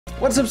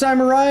What's up,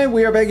 Samurai?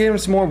 We are back in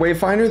some more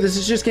Wayfinder. This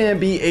is just going to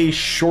be a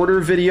shorter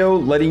video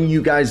letting you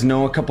guys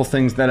know a couple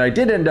things that I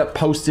did end up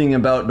posting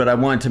about, but I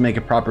wanted to make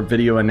a proper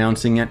video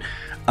announcing it.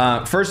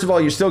 First of all,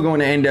 you're still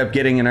going to end up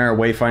getting in our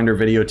Wayfinder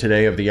video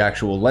today of the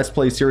actual Let's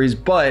Play series,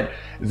 but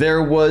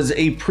there was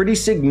a pretty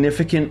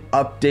significant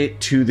update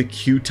to the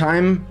queue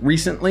time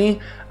recently,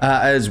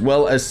 as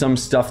well as some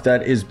stuff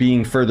that is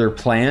being further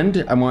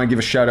planned. I want to give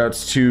a shout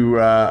outs to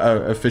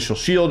Official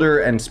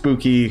Shielder and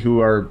Spooky, who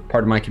are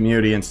part of my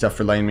community and stuff,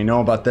 for letting me know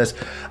about this.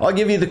 I'll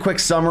give you the quick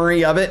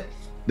summary of it.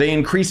 They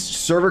increased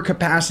server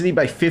capacity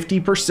by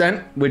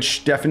 50%,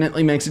 which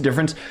definitely makes a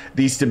difference.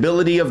 The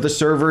stability of the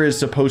server is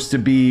supposed to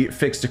be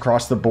fixed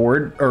across the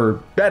board,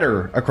 or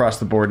better across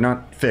the board,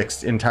 not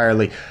fixed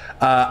entirely.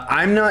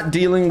 I'm not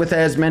dealing with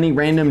as many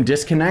random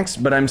disconnects,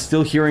 but I'm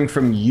still hearing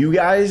from you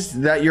guys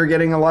that you're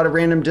getting a lot of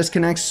random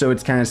disconnects, so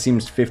it kind of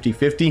seems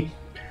 50-50.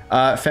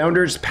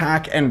 Founders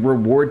Pack and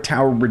Reward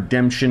Tower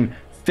Redemption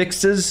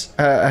fixes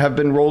have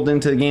been rolled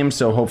into the game,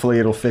 so hopefully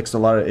it'll fix a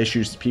lot of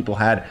issues people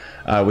had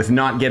with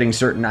not getting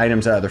certain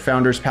items out of their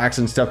founders packs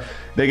and stuff.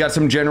 They got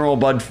some general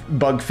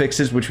bug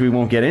fixes, which we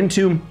won't get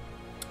into.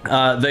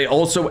 They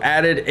also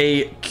added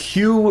a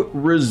queue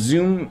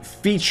resume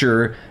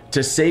feature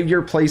to save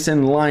your place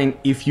in line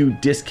if you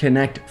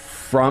disconnect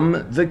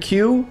from the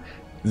queue.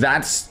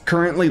 That's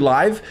currently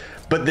live,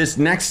 but this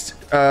next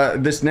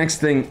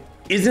thing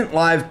isn't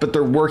live, but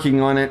they're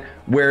working on it,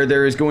 where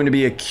there is going to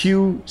be a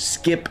queue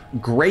skip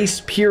grace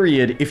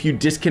period if you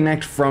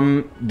disconnect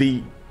from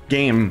the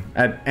game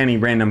at any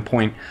random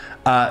point.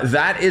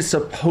 That is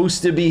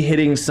supposed to be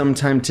hitting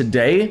sometime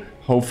today.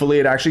 Hopefully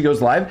it actually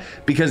goes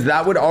live, because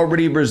that would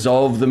already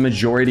resolve the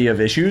majority of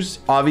issues.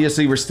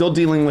 Obviously, we're still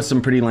dealing with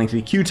some pretty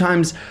lengthy queue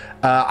times.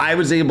 I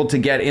was able to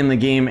get in the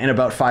game in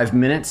about 5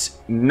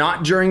 minutes,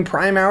 not during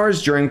prime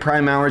hours. During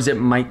prime hours, it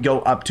might go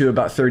up to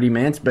about 30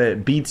 minutes, but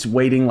it beats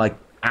waiting like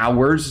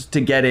hours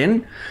to get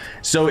in.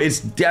 So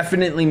it's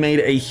definitely made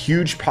a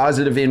huge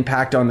positive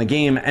impact on the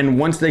game. And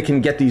once they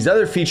can get these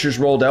other features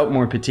rolled out,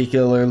 more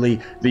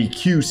particularly the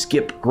queue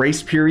skip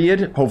grace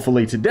period,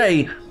 hopefully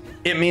today,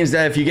 it means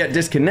that if you get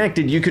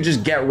disconnected, you could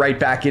just get right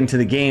back into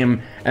the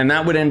game, and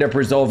that would end up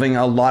resolving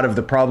a lot of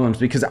the problems,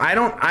 because I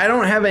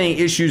don't have any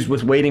issues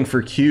with waiting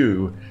for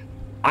queue.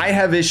 I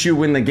have issue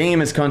when the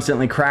game is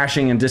constantly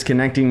crashing and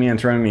disconnecting me and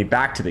throwing me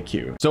back to the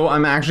queue. So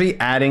I'm actually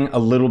adding a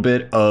little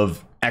bit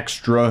of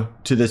extra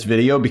to this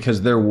video,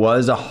 because there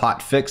was a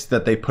hotfix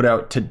that they put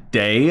out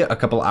today, a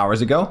couple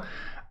hours ago.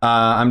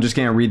 I'm just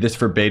going to read this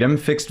verbatim.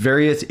 Fixed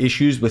various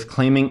issues with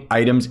claiming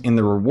items in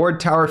the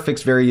reward tower.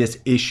 Fixed various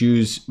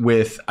issues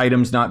with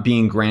items not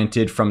being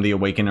granted from the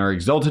Awaken or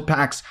Exalted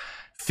packs.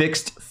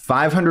 Fixed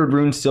 500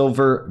 rune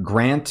silver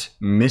grant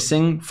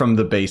missing from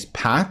the base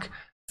pack.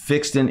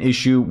 Fixed an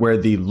issue where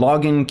the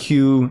login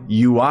queue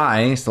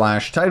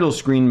UI/title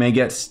screen may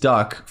get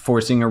stuck,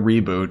 forcing a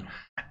reboot.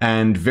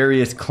 And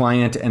various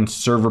client and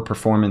server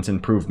performance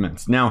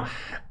improvements. Now,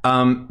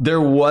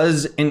 there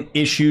was an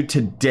issue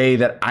today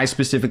that I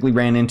specifically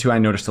ran into. I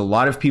noticed a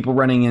lot of people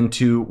running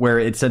into, where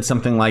it said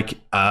something like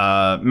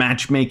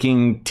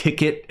matchmaking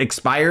ticket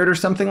expired or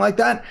something like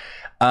that.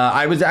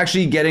 I was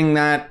actually getting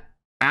that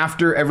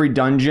after every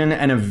dungeon,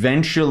 and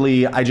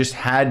eventually I just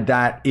had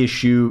that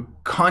issue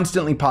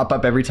constantly pop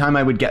up every time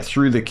I would get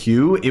through the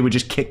queue. It would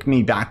just kick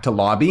me back to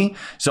lobby,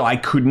 so I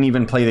couldn't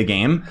even play the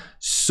game.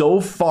 So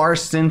far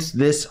since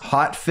this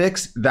hot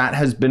fix, that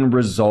has been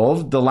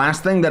resolved. The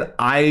last thing that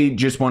I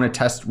just want to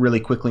test really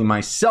quickly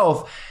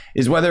myself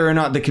is whether or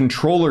not the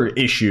controller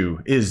issue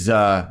is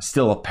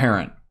still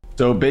apparent.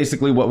 So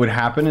basically what would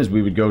happen is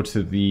we would go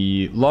to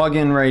the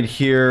login right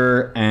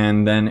here,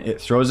 and then it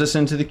throws us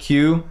into the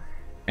queue.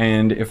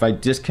 And if I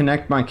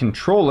disconnect my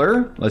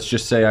controller, let's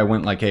just say I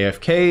went like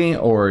AFK,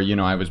 or, you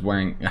know, I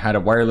had a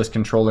wireless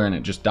controller and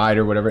it just died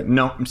or whatever.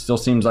 No, it still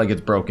seems like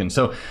it's broken.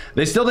 So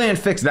they still didn't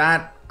fix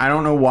that. I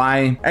don't know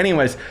why.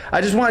 Anyways,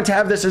 I just wanted to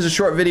have this as a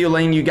short video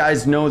letting you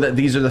guys know that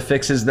these are the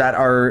fixes that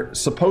are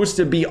supposed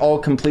to be all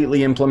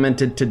completely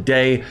implemented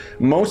today.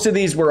 Most of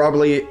these were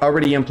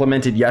already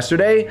implemented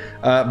yesterday,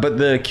 but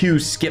the queue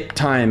skip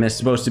time is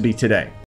supposed to be today.